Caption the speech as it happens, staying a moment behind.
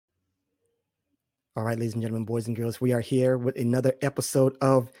All right, ladies and gentlemen, boys and girls, we are here with another episode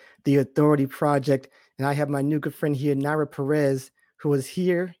of The Authority Project. And I have my new good friend here, Naira Perez, who is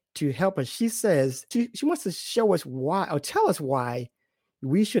here to help us. She says she wants to show us why, or tell us why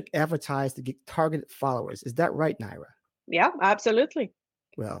we should advertise to get targeted followers. Is that right, Naira? Yeah, absolutely.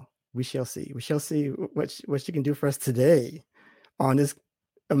 Well, we shall see. We shall see what she can do for us today on this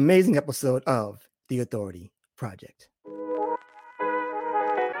amazing episode of The Authority Project.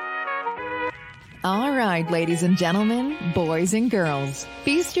 All right, ladies and gentlemen, boys and girls,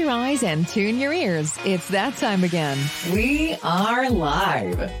 feast your eyes and tune your ears. It's that time again. We are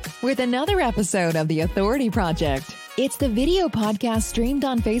live with another episode of The Authority Project. It's the video podcast streamed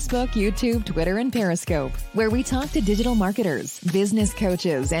on Facebook, YouTube, Twitter, and Periscope, where we talk to digital marketers, business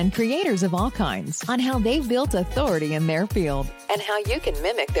coaches, and creators of all kinds on how they've built authority in their field and how you can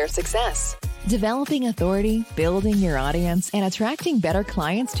mimic their success. Developing authority, building your audience, and attracting better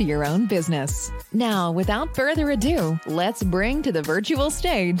clients to your own business. Now, without further ado, let's bring to the virtual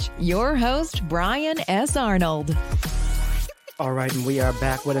stage your host, Brian S. Arnold. All right, and we are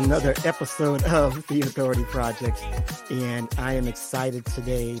back with another episode of The Authority Project. And I am excited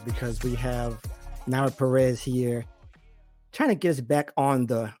today because we have Naira Perez here trying to get us back on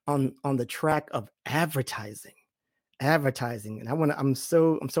the track of advertising. And I'm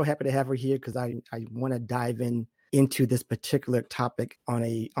so happy to have her here because I want to dive into this particular topic on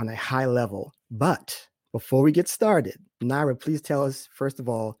a high level. But before we get started, Naira, please tell us first of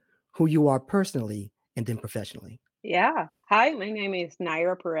all who you are personally and then professionally. Yeah. Hi, my name is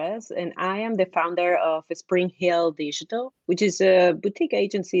Naira Perez, and I am the founder of Spring Hill Digital, which is a boutique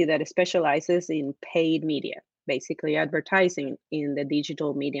agency that specializes in paid media, basically advertising in the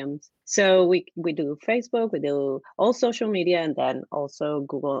digital mediums. So we do Facebook, we do all social media, and then also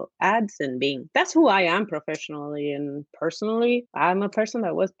Google Ads and Bing. That's who I am professionally. And personally, I'm a person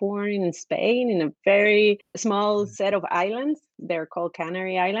that was born in Spain in a very small set of islands. They're called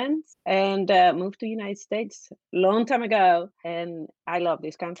Canary Islands, and moved to the United States a long time ago. And I love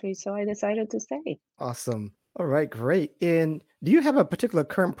this country, so I decided to stay. Awesome. All right, great. And do you have a particular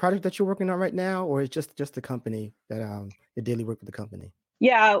current project that you're working on right now, or is just the company that your daily work with the company?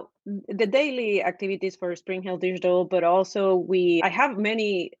 Yeah, the daily activities for Spring Hill Digital, but also I have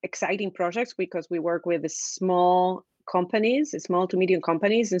many exciting projects because we work with small companies, small to medium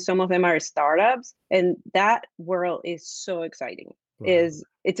companies, and some of them are startups. And that world is so exciting. Wow.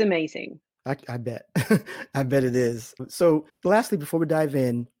 It's amazing. I bet. I bet it is. So lastly, before we dive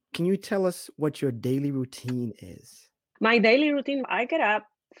in, can you tell us what your daily routine is? My daily routine, I get up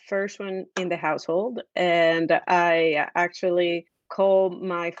first one in the household, and I actually call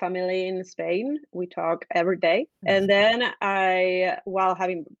my family in Spain. We talk every day. And then while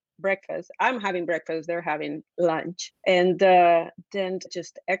having breakfast, I'm having breakfast, they're having lunch. And then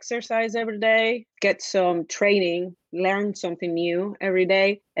just exercise every day, get some training, learn something new every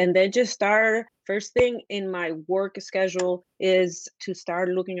day. And then just start. First thing in my work schedule is to start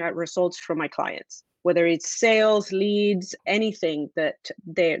looking at results from my clients, whether it's sales, leads, anything that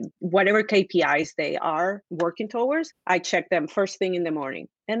whatever KPIs they are working towards, I check them first thing in the morning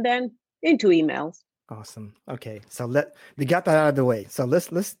and then into emails. Awesome. Okay. So we got that out of the way. So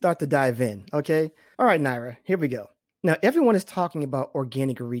let's start to dive in. Okay. All right, Naira, here we go. Now, everyone is talking about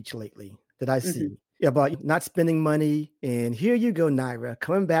organic reach lately that I see. Mm-hmm. About not spending money. And here you go, Naira,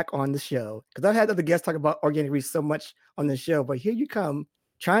 coming back on the show. Because I've had other guests talk about organic reach so much on the show, but here you come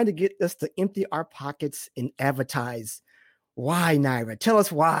trying to get us to empty our pockets and advertise. Why, Naira? Tell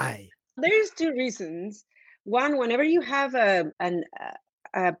us why. There's two reasons. One, whenever you have a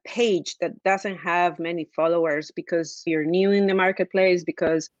page that doesn't have many followers because you're new in the marketplace,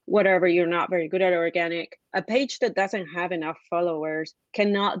 because whatever, you're not very good at organic, a page that doesn't have enough followers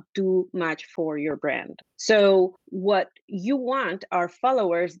cannot do much for your brand. So what you want are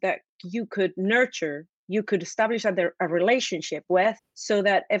followers that you could nurture, you could establish a relationship with, so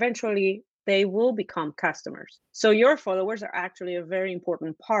that eventually they will become customers. So your followers are actually a very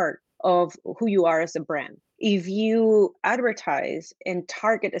important part of who you are as a brand. If you advertise and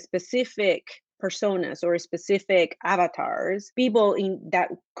target a specific personas or specific avatars, people that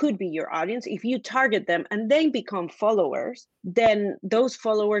could be your audience, if you target them and they become followers, then those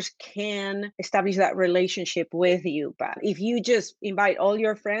followers can establish that relationship with you. But if you just invite all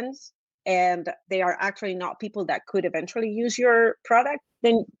your friends and they are actually not people that could eventually use your product,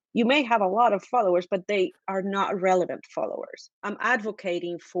 then you may have a lot of followers, but they are not relevant followers. I'm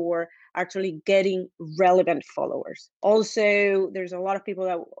advocating for actually getting relevant followers. Also, there's a lot of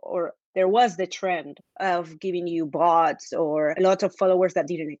people there was the trend of giving you bots or a lot of followers that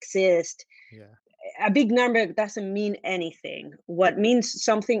didn't exist. Yeah. a big number doesn't mean anything. What means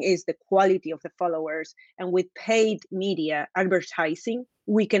something is the quality of the followers. And with paid media advertising,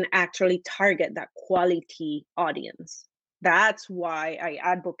 we can actually target that quality audience. That's why I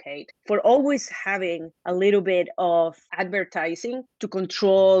advocate for always having a little bit of advertising to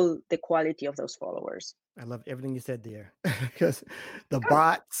control the quality of those followers. I love everything you said there, because the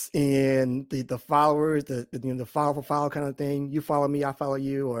bots and the followers, the follow for follow kind of thing. You follow me, I follow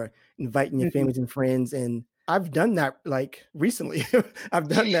you, or inviting your families and friends. And I've done that like recently. I've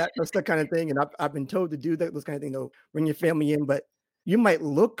done that kind of thing, and I've been told to do that, those kind of thing. Though, bring your family in, but you might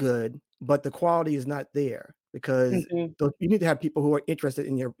look good, but the quality is not there, because you need to have people who are interested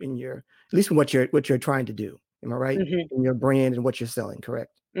in your at least in what you're trying to do. Am I right? In your brand and what you're selling,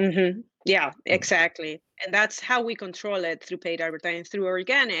 correct? Yeah, exactly. And that's how we control it through paid advertising. Through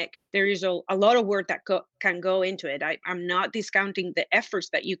organic, there is a lot of work that can go into it. I'm not discounting the efforts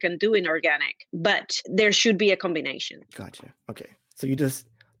that you can do in organic, but there should be a combination. Gotcha. Okay. So you just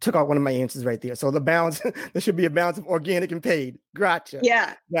took out one of my answers right there. So the balance, there should be a balance of organic and paid. Gotcha.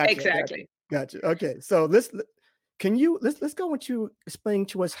 Yeah, gotcha, exactly. Gotcha. Okay. So let's go with you explaining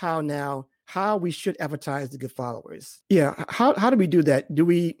to us how we should advertise to get followers. Yeah. How do we do that? Do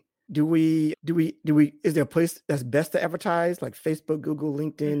we, is there a place that's best to advertise, like Facebook, Google,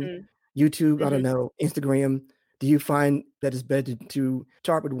 LinkedIn, YouTube, I don't know, Instagram? Do you find that it's better to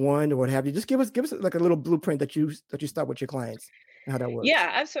start with one or what have you? Just give us like a little blueprint that you start with your clients and how that works.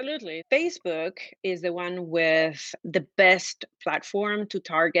 Yeah, absolutely. Facebook is the one with the best platform to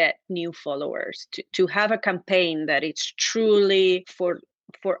target new followers, to have a campaign that it's truly for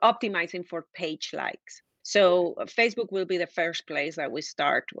optimizing for page likes. So Facebook will be the first place that we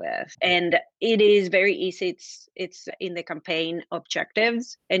start with. And it is very easy. It's in the campaign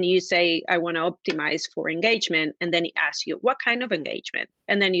objectives. And you say, I want to optimize for engagement. And then it asks you, what kind of engagement?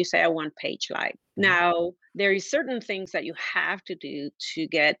 And then you say, I want page like. Now, there is certain things that you have to do to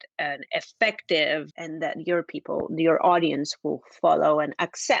get an effective and that your audience will follow and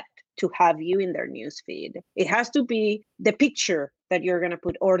accept to have you in their newsfeed. It has to be the picture that you're going to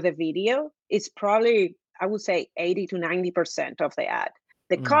put or the video. It's probably, I would say, 80 to 90% of the ad.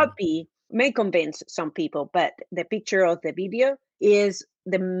 The copy may convince some people, but the picture of the video is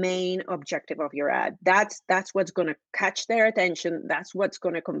the main objective of your ad. That's what's going to catch their attention. That's what's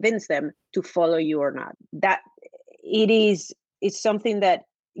going to convince them to follow you or not. That it's something that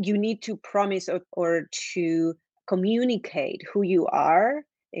you need to promise or to communicate who you are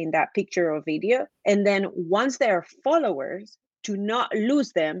in that picture or video. And then once they're followers, to not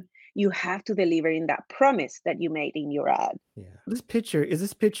lose them, you have to deliver in that promise that you made in your ad. Yeah.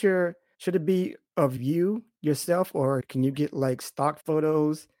 Should it be of you yourself, or can you get like stock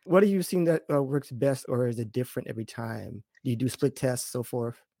photos? What are you seeing that works best, or is it different every time? Do you do split tests, so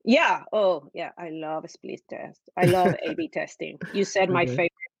forth? Yeah. Oh, yeah. I love a split test. I love A/B testing. You said my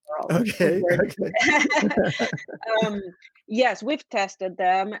favorite world. Okay. Yes, we've tested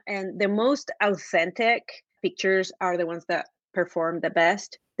them, and the most authentic pictures are the ones that perform the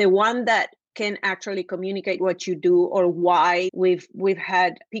best. The one that can actually communicate what you do or why. We've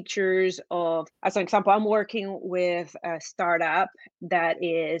had pictures of, as an example, I'm working with a startup that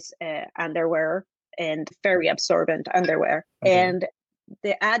is underwear and very absorbent underwear. And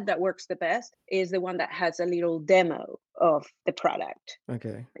the ad that works the best is the one that has a little demo of the product.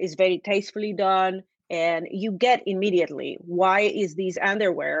 Okay. It's very tastefully done, and you get immediately, why is these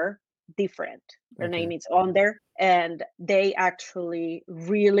underwear different? Their name is on there, and they actually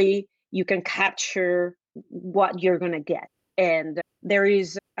really, you can capture what you're going to get. And there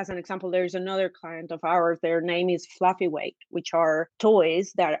is, as an example, there's another client of ours, their name is Fluffy Weight, which are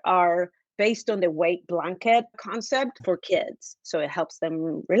toys that are based on the weight blanket concept for kids. So it helps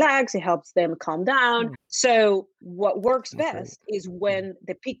them relax, it helps them calm down. So what works best is when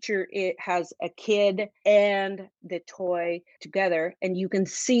the picture, it has a kid and the toy together, and you can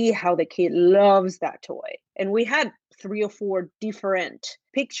see how the kid loves that toy. And we had 3 or 4 different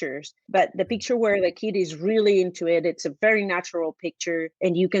pictures, but the picture where the kid is really into it, it's a very natural picture,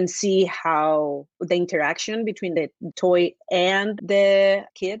 and you can see how the interaction between the toy and the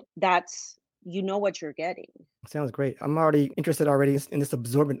kid, that's, you know what you're getting. Sounds great. I'm already interested in this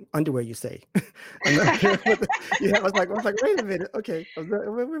absorbent underwear you say. I was like, wait a minute. Okay, where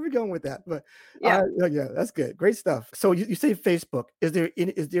are we going with that? But yeah, that's good. Great stuff. So you say Facebook. Is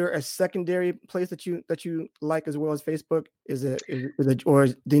there a secondary place that you like as well as Facebook? Is it or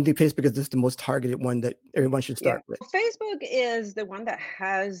do you think Facebook is just the most targeted one that everyone should start with? Facebook is the one that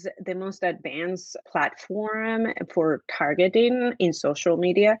has the most advanced platform for targeting in social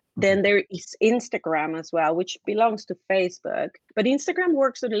media. Then there is Instagram as well, which which belongs to Facebook. But Instagram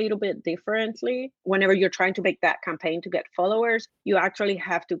works a little bit differently. Whenever you're trying to make that campaign to get followers, you actually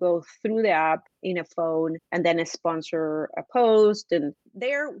have to go through the app in a phone and then sponsor a post. And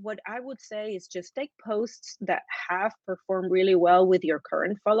there, what I would say is just take posts that have performed really well with your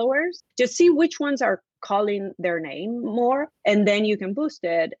current followers. Just see which ones are calling their name more, and then you can boost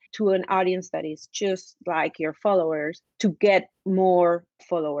it to an audience that is just like your followers to get more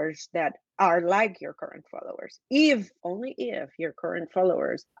followers that are like your current followers. Only if your current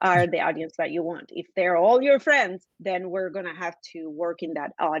followers are the audience that you want. If they're all your friends, then we're going to have to work in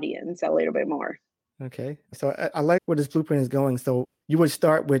that audience a little bit more. Okay. So I like where this blueprint is going. So you would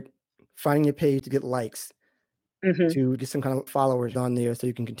start with finding your page to get likes, to get some kind of followers on there so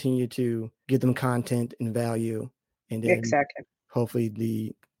you can continue to give them content and value. And then Exactly. hopefully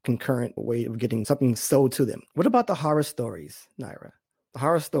the concurrent way of getting something sold to them. What about the horror stories, Naira? The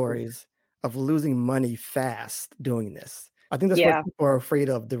horror stories of losing money fast doing this. I think that's what people are afraid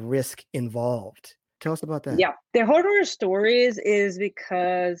of, the risk involved. Tell us about that. Yeah, the horror stories is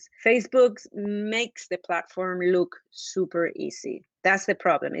because Facebook makes the platform look super easy. That's the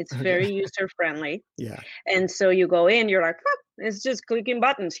problem. It's very user friendly. Yeah. And so you go in, you're like, oh, it's just clicking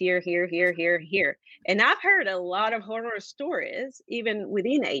buttons here, here, here, here, here. And I've heard a lot of horror stories, even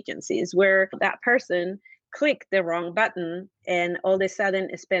within agencies, where that person clicked the wrong button and all of a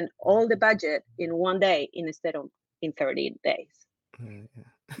sudden spent all the budget in one day instead of in 30 days.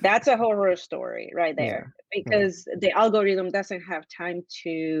 That's a horror story right there, because the algorithm doesn't have time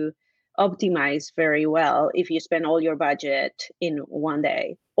to optimize very well if you spend all your budget in one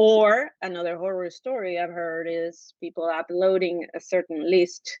day. Or another horror story I've heard is people uploading a certain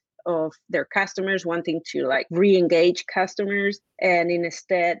list of their customers, wanting to like re-engage customers, and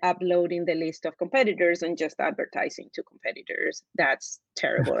instead uploading the list of competitors and just advertising to competitors. That's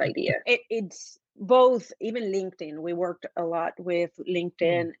terrible idea. It's both, even LinkedIn. We worked a lot with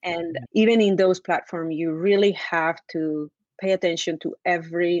LinkedIn, and even in those platforms, you really have to pay attention to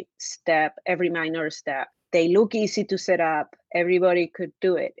every step, every minor step. They look easy to set up. Everybody could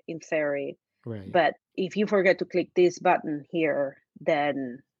do it in theory. Right. But if you forget to click this button here,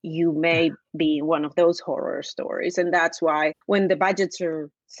 then you may be one of those horror stories. And that's why when the budgets are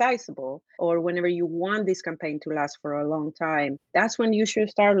sizable, or whenever you want this campaign to last for a long time, that's when you should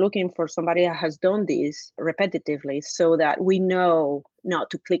start looking for somebody that has done this repetitively so that we know not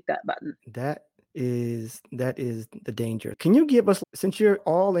to click that button. That is the danger. Can you give us, since you're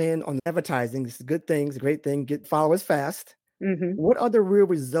all in on advertising, this is a good thing, it's a great thing, get followers fast. What are the real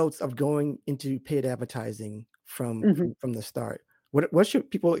results of going into paid advertising from the start? What should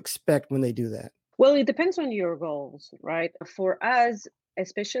people expect when they do that? Well, it depends on your goals, right? For us,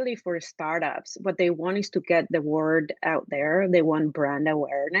 especially for startups, what they want is to get the word out there. They want brand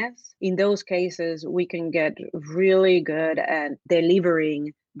awareness. In those cases, we can get really good at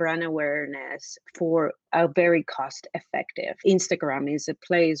delivering brand awareness for a very cost effective. Instagram is a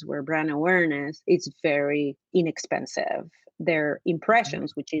place where brand awareness is very inexpensive. Their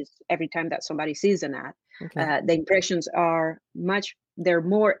impressions, which is every time that somebody sees an ad, the impressions they're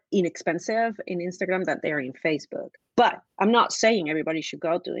more inexpensive in Instagram than they are in Facebook. But I'm not saying everybody should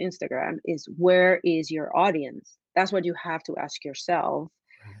go to Instagram. Is where is your audience? That's what you have to ask yourself,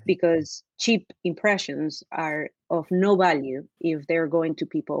 because cheap impressions are of no value if they're going to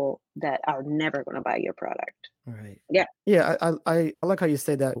people that are never going to buy your product. Right. Yeah. Yeah. I like how you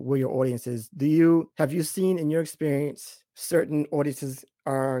say that, where your audience is. Have you seen in your experience certain audiences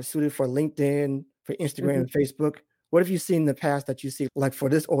are suited for LinkedIn, for Instagram, and Facebook? What have you seen in the past that you see, like for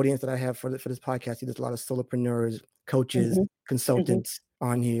this audience that I have for this podcast? There's a lot of solopreneurs, coaches, consultants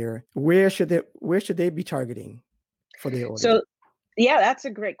on here. Where should they be targeting for their audience? So, yeah, that's a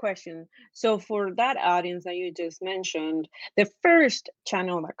great question. So for that audience that you just mentioned, the first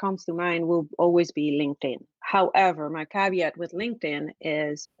channel that comes to mind will always be LinkedIn. However, my caveat with LinkedIn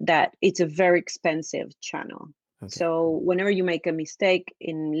is that it's a very expensive channel. So whenever you make a mistake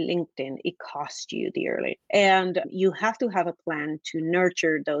in LinkedIn, it costs you dearly. And you have to have a plan to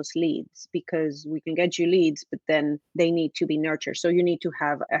nurture those leads, because we can get you leads, but then they need to be nurtured. So you need to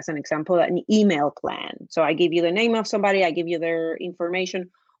have, as an example, an email plan. So I give you the name of somebody, I give you their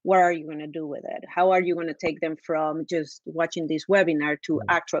information. What are you going to do with it? How are you going to take them from just watching this webinar to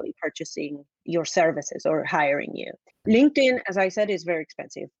actually purchasing your services or hiring you? LinkedIn, as I said, is very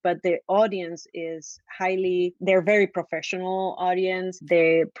expensive, but the audience is they're very professional audience.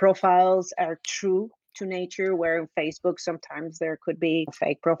 The profiles are true to nature, where in Facebook, sometimes there could be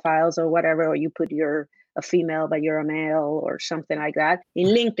fake profiles or whatever, or you put your a female but you're a male or something like that. In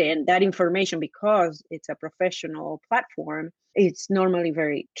LinkedIn, that information, because it's a professional platform, it's normally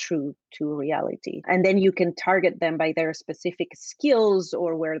very true to reality. And then you can target them by their specific skills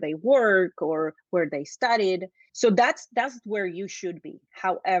or where they work or where they studied. So that's where you should be.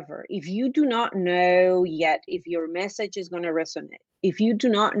 However, if you do not know yet if your message is going to resonate, if you do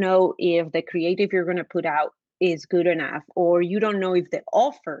not know if the creative you're going to put out is good enough, or you don't know if the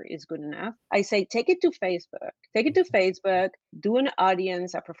offer is good enough, I say take it to Facebook. Take it to Facebook, do an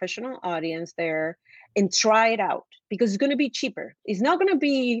audience, a professional audience there, and try it out, because it's going to be cheaper. It's not going to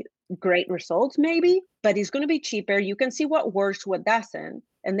be great results maybe, but it's going to be cheaper. You can see what works, what doesn't.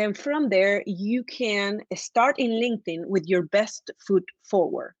 And then from there, you can start in LinkedIn with your best foot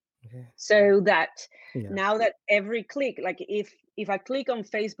forward. Okay. So that now that every click, like if I click on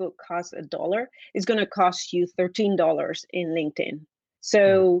Facebook costs $1, it's going to cost you $13 in LinkedIn.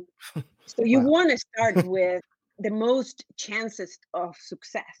 So so you want to start with the most chances of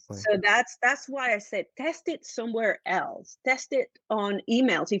success. Right. So that's why I said test it somewhere else. Test it on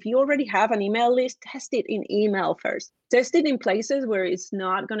emails. If you already have an email list, test it in email first. Test it in places where it's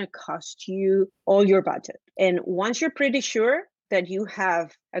not going to cost you all your budget. And once you're pretty sure that you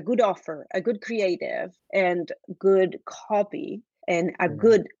have a good offer, a good creative, and good copy, and a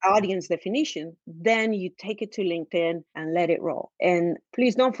good audience definition, then you take it to LinkedIn and let it roll. And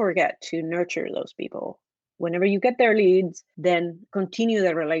please don't forget to nurture those people. Whenever you get their leads, then continue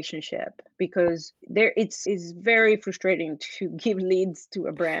the relationship, because it's very frustrating to give leads to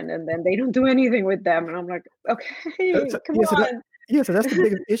a brand and then they don't do anything with them. And I'm like, okay, come on. So that's the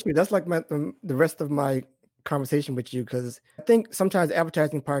biggest issue. That's like the rest of my conversation with you, because I think sometimes the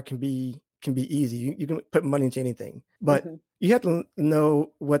advertising part can be easy. You can put money into anything, but you have to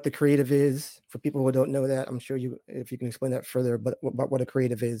know what the creative is. For people who don't know that, I'm sure if you can explain that further, but about what a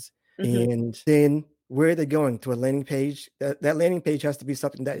creative is, and then where are they going to a landing page? That landing page has to be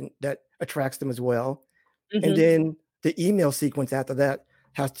something that attracts them as well, and then the email sequence after that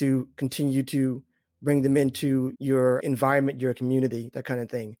has to continue to bring them into your environment, your community, that kind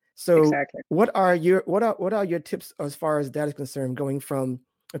of thing. So what are your tips as far as that is concerned, going from,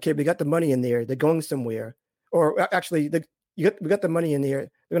 okay, we got the money in there, they're going somewhere, or actually we got the money in there,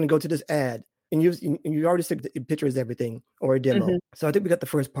 they're going to go to this ad, and you already said the picture is everything, or a demo. So I think we got the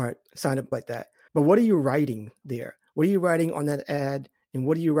first part, sign up like that. But what are you writing there? What are you writing on that ad? And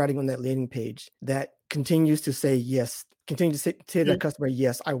what are you writing on that landing page that continues to say yes, continue to say to that customer,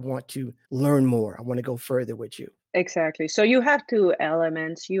 yes, I want to learn more. I want to go further with you. Exactly. So you have two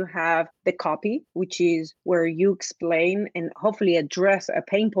elements. You have the copy, which is where you explain and hopefully address a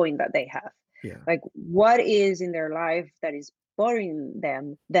pain point that they have. Yeah. Like what is in their life that is bothering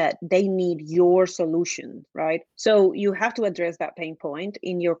them that they need your solution, right? So you have to address that pain point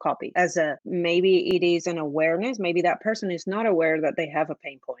in your copy. Maybe it is an awareness. Maybe that person is not aware that they have a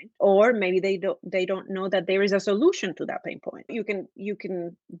pain point, or maybe they don't know that there is a solution to that pain point. You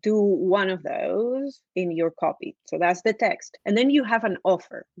can do one of those in your copy. So that's the text. And then you have an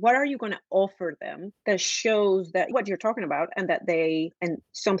offer. What are you going to offer them that shows that what you're talking about and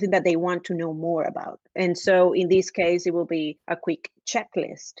something that they want to know more about? And so in this case, it will be a quick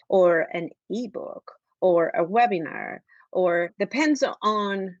checklist or an ebook or a webinar, or depends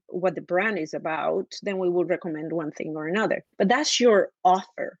on what the brand is about, then we would recommend one thing or another. But that's your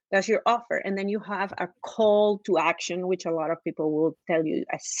offer. That's your offer. And then you have a call to action, which a lot of people will tell you,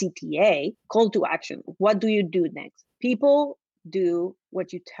 a CTA, call to action. What do you do next? People do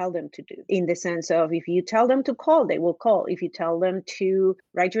what you tell them to do, in the sense of, if you tell them to call, they will call. If you tell them to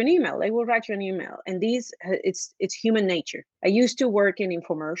write you an email, they will write you an email. And it's human nature. I used to work in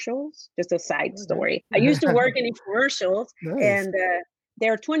infomercials, just a side story. I used to work in infomercials. Nice. And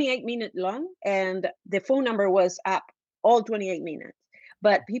they're 28 minutes long, and the phone number was up all 28 minutes.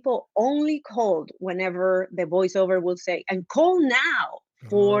 But people only called whenever the voiceover will say, and call now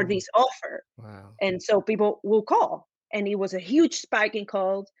for this offer. Wow. And so people will call. And it was a huge spike in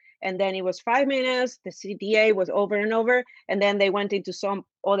calls. And then it was 5 minutes. The CTA was over and over. And then they went into some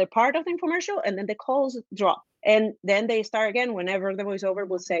other part of the infomercial, and then the calls dropped. And then they start again whenever the voiceover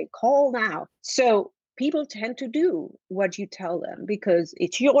will say, call now. So people tend to do what you tell them because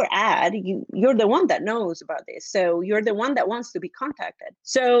it's your ad. You're the one that knows about this. So you're the one that wants to be contacted.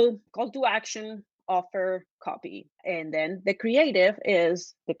 So call to action, offer, copy. And then the creative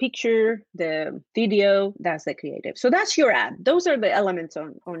is the picture, the video, that's the creative. So that's your ad. Those are the elements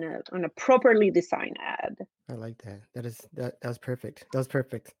on a properly designed ad. I like that. That was perfect. That was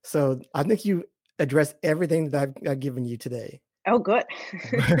perfect. So I think you addressed everything that I've given you today. Oh, good.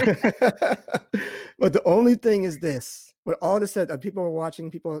 But the only thing is this, with all this said, people are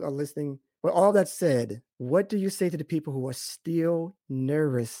watching, people are listening, With all that said, what do you say to the people who are still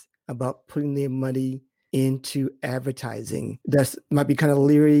nervous about putting their money into advertising? That might be kind of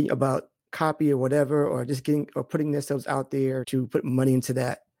leery about copy or whatever, or just putting themselves out there to put money into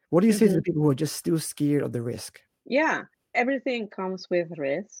that. What do you say to the people who are just still scared of the risk? Yeah, everything comes with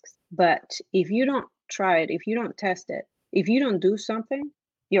risks, but if you don't try it, if you don't test it, if you don't do something,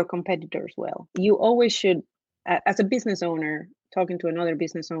 your competitors will. You always should, as a business owner, talking to another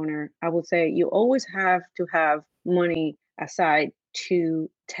business owner, I would say you always have to have money aside to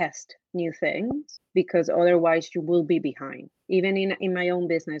test new things, because otherwise you will be behind. Even in my own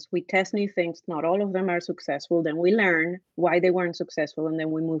business, we test new things. Not all of them are successful. Then we learn why they weren't successful, and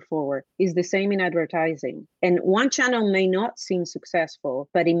then we move forward. It's the same in advertising. And one channel may not seem successful,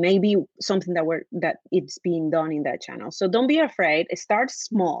 but it may be something that it's being done in that channel. So don't be afraid. Start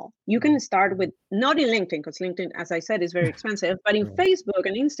small. You can start with, not in LinkedIn, because LinkedIn, as I said, is very expensive, but in Facebook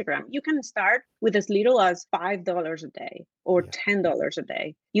and Instagram, you can start with as little as $5 a day or $10 a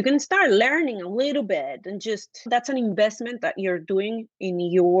day. You can start learning a little bit, and just that's an investment that you're doing in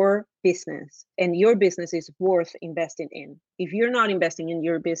your business, and your business is worth investing in. If you're not investing in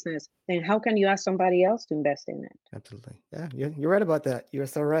your business, then how can you ask somebody else to invest in it? Absolutely. Yeah, you're right about that. You're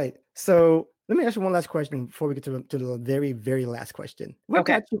so right. So let me ask you one last question before we get to the very, very last question. What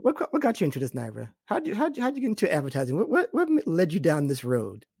got you into this, Naira? How'd you get into advertising? What led you down this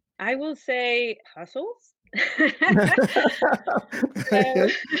road? I will say hustles.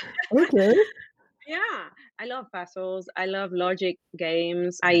 Okay. Yeah, I love puzzles. I love logic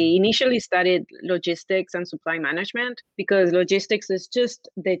games. I initially studied logistics and supply management, because logistics is just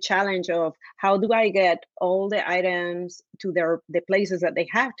the challenge of how do I get all the items to the places that they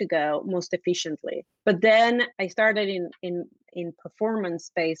have to go most efficiently. But then I started in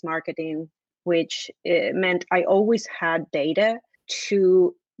performance-based marketing, which meant I always had data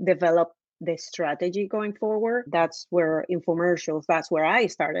to develop the strategy going forward. That's where infomercials, that's where I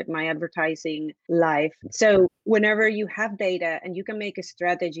started my advertising life. So whenever you have data and you can make a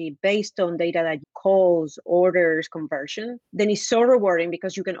strategy based on data, like calls, orders, conversion, then it's so rewarding,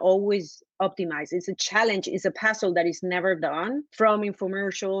 because you can always optimize. It's a challenge, it's a puzzle that is never done. From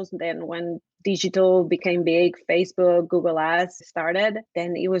infomercials, then when digital became big, Facebook, Google Ads started,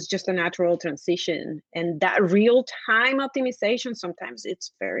 then it was just a natural transition. And that real-time optimization, sometimes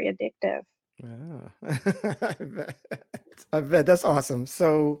it's very addictive. I bet. That's awesome.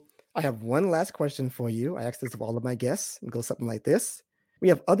 So I have one last question for you. I ask this of all of my guests. It goes something like this. We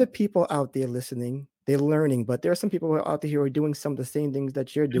have other people out there listening. They're learning, but there are some people who are out there who are doing some of the same things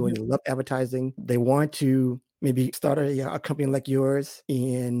that you're doing. They love advertising. They want to maybe start a company like yours,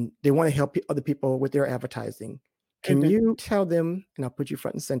 and they want to help other people with their advertising. Can you tell them, and I'll put you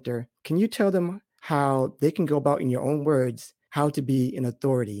front and center, can you tell them how they can go about, in your own words, how to be an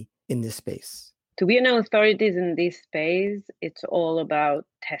authority in this space? To be an authority in this space, it's all about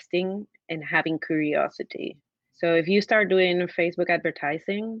testing and having curiosity. So if you start doing Facebook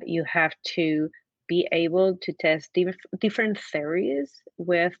advertising, you have to be able to test different theories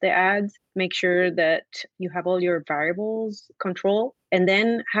with the ads, make sure that you have all your variables control, and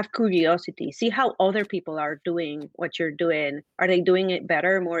then have curiosity. See how other people are doing what you're doing. Are they doing it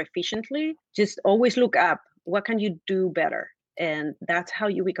better, more efficiently? Just always look up. What can you do better? And that's how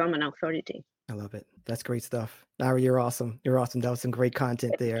you become an authority. I love it. That's great stuff. Naira, you're awesome. You're awesome. That was some great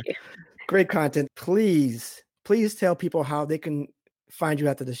content there. Great content. Please tell people how they can find you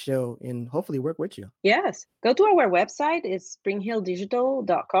after the show and hopefully work with you. Yes. Go to our website. It's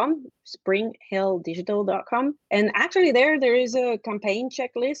springhilldigital.com, springhilldigital.com. And actually there is a campaign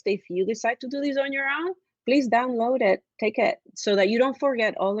checklist. If you decide to do this on your own, please download it, take it, so that you don't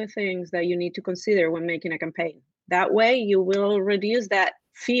forget all the things that you need to consider when making a campaign. That way you will reduce that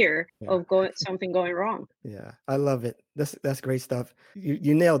fear of something going wrong. Yeah, I love it. That's great stuff.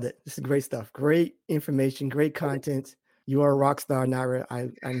 You nailed it. This is great stuff. Great information, great content. You are a rock star, Naira.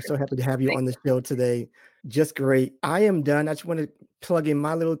 I'm so happy to have you on the show today. Just great. I am done. I just want to plug in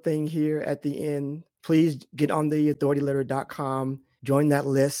my little thing here at the end. Please get on the authorityletter.com, join that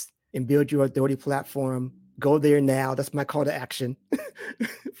list, and build your authority platform. Go there now. That's my call to action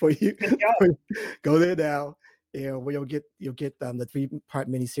for you. Go there now. Where you'll get the 3-part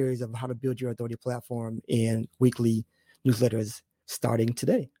mini series of how to build your authority platform and weekly newsletters starting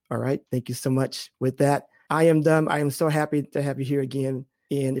today. All right. Thank you so much. With that, I am done. I am so happy to have you here again.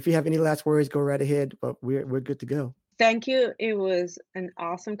 And if you have any last words, go right ahead. But we're good to go. Thank you. It was an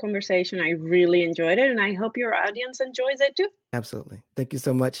awesome conversation. I really enjoyed it, and I hope your audience enjoys it too. Absolutely. Thank you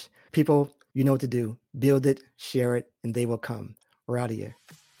so much. People, you know what to do. Build it, share it, and they will come. We're out of here.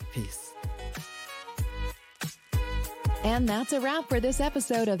 Peace. And that's a wrap for this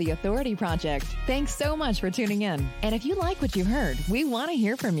episode of The Authority Project. Thanks so much for tuning in. And if you like what you heard, we want to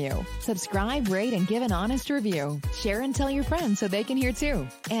hear from you. Subscribe, rate, and give an honest review. Share and tell your friends so they can hear too.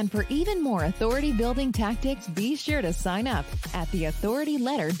 And for even more authority building tactics, be sure to sign up at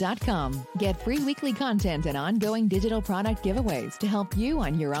theauthorityletter.com. Get free weekly content and ongoing digital product giveaways to help you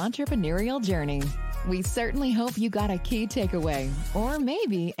on your entrepreneurial journey. We certainly hope you got a key takeaway or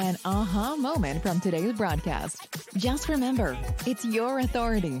maybe an aha moment from today's broadcast. Just remember, it's your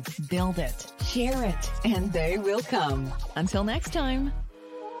authority. Build it, share it, and they will come. Until next time.